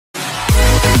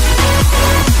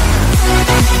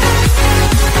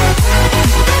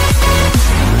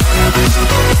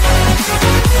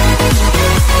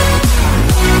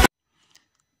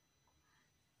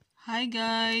Hi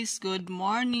guys, good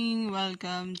morning.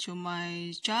 Welcome to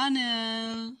my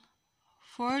channel.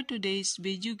 For today's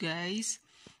video guys,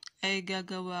 ay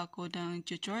gagawa ko ng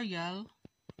tutorial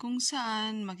kung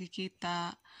saan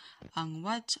makikita ang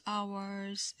watch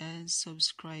hours and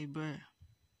subscriber.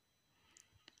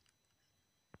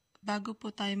 Bago po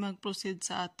tayo mag-proceed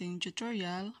sa ating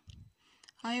tutorial,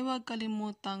 ay huwag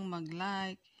kalimutang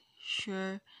mag-like,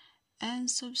 share, and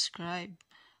subscribe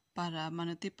para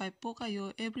ma-notify po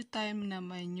kayo every time na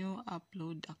may new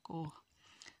upload ako.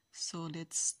 So,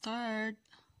 let's start.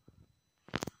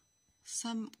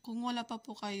 Kung wala pa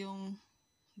po kayong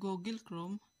Google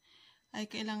Chrome, ay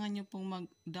kailangan nyo pong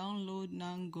mag-download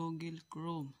ng Google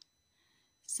Chrome.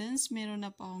 Since meron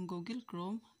na po akong Google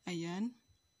Chrome, ayan,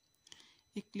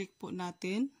 i-click po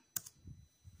natin.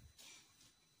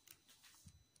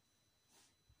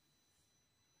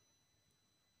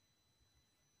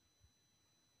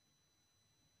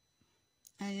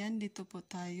 Ayan, dito po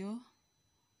tayo.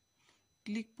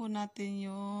 Click po natin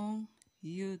yung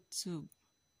YouTube.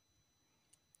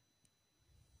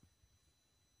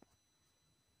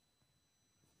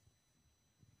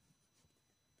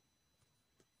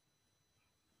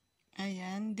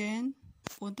 Ayan, then,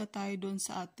 punta tayo doon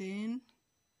sa atin,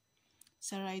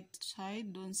 sa right side,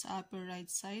 doon sa upper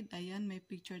right side. Ayan, may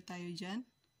picture tayo dyan.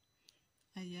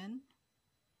 Ayan.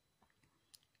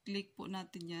 Click po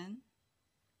natin yan.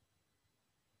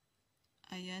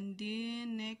 Ayan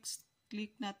din, next,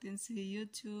 click natin si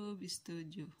YouTube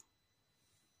Studio.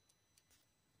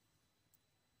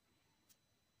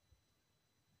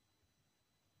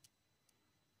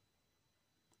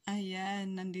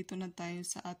 Ayan, nandito na tayo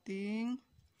sa ating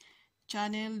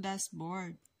channel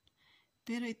dashboard.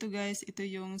 Pero ito guys, ito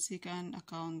yung second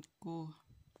account ko.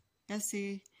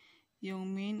 Kasi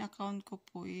yung main account ko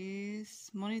po is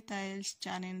monetized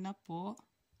channel na po.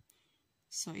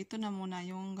 So, ito na muna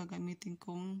yung gagamitin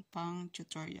kong pang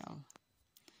tutorial.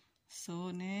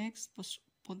 So, next,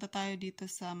 punta tayo dito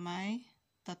sa may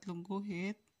tatlong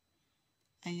guhit.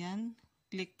 Ayan,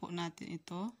 click po natin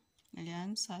ito.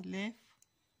 Ayan, sa left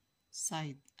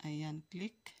side. Ayan,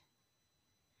 click.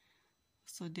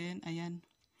 So, then, ayan,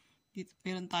 dito,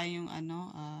 meron tayong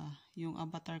yung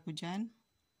avatar ko dyan.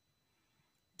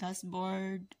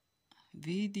 Dashboard,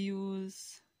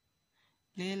 videos,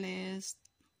 playlist,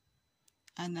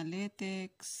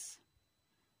 analytics,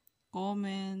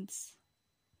 comments,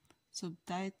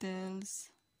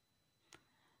 subtitles,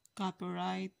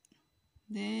 copyright,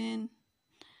 then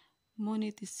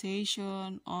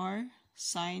monetization or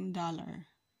sign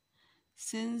dollar.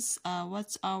 Since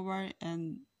watch hour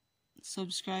and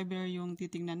subscriber yung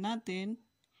titingnan natin,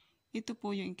 ito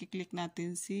po yung i-click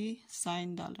natin si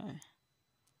sign dollar.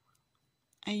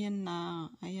 Ayan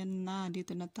na,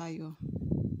 dito na tayo.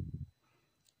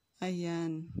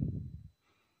 Ayan.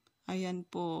 Ayan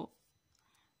po.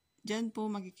 Diyan po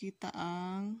makikita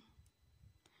ang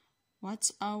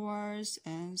watch hours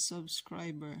and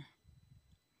subscriber.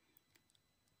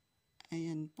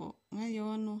 Ayan po.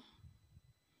 Ngayon,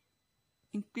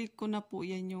 i-click ko na po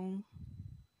yan yung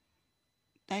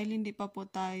dahil hindi pa po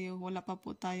tayo, wala pa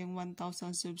po tayong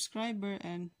 1,000 subscriber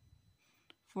and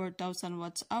 4,000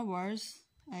 watch hours.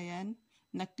 Ayan.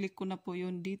 Na-click ko na po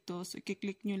yun dito. So,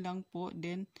 i-click nyo lang po.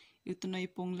 Then, ito na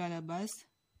yung pong lalabas.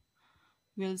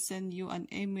 We'll send you an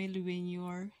email when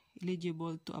you're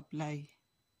eligible to apply.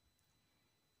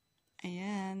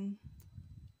 Ayan.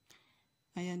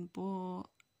 Ayan po.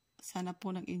 Sana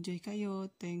po nag-enjoy kayo.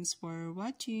 Thanks for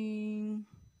watching.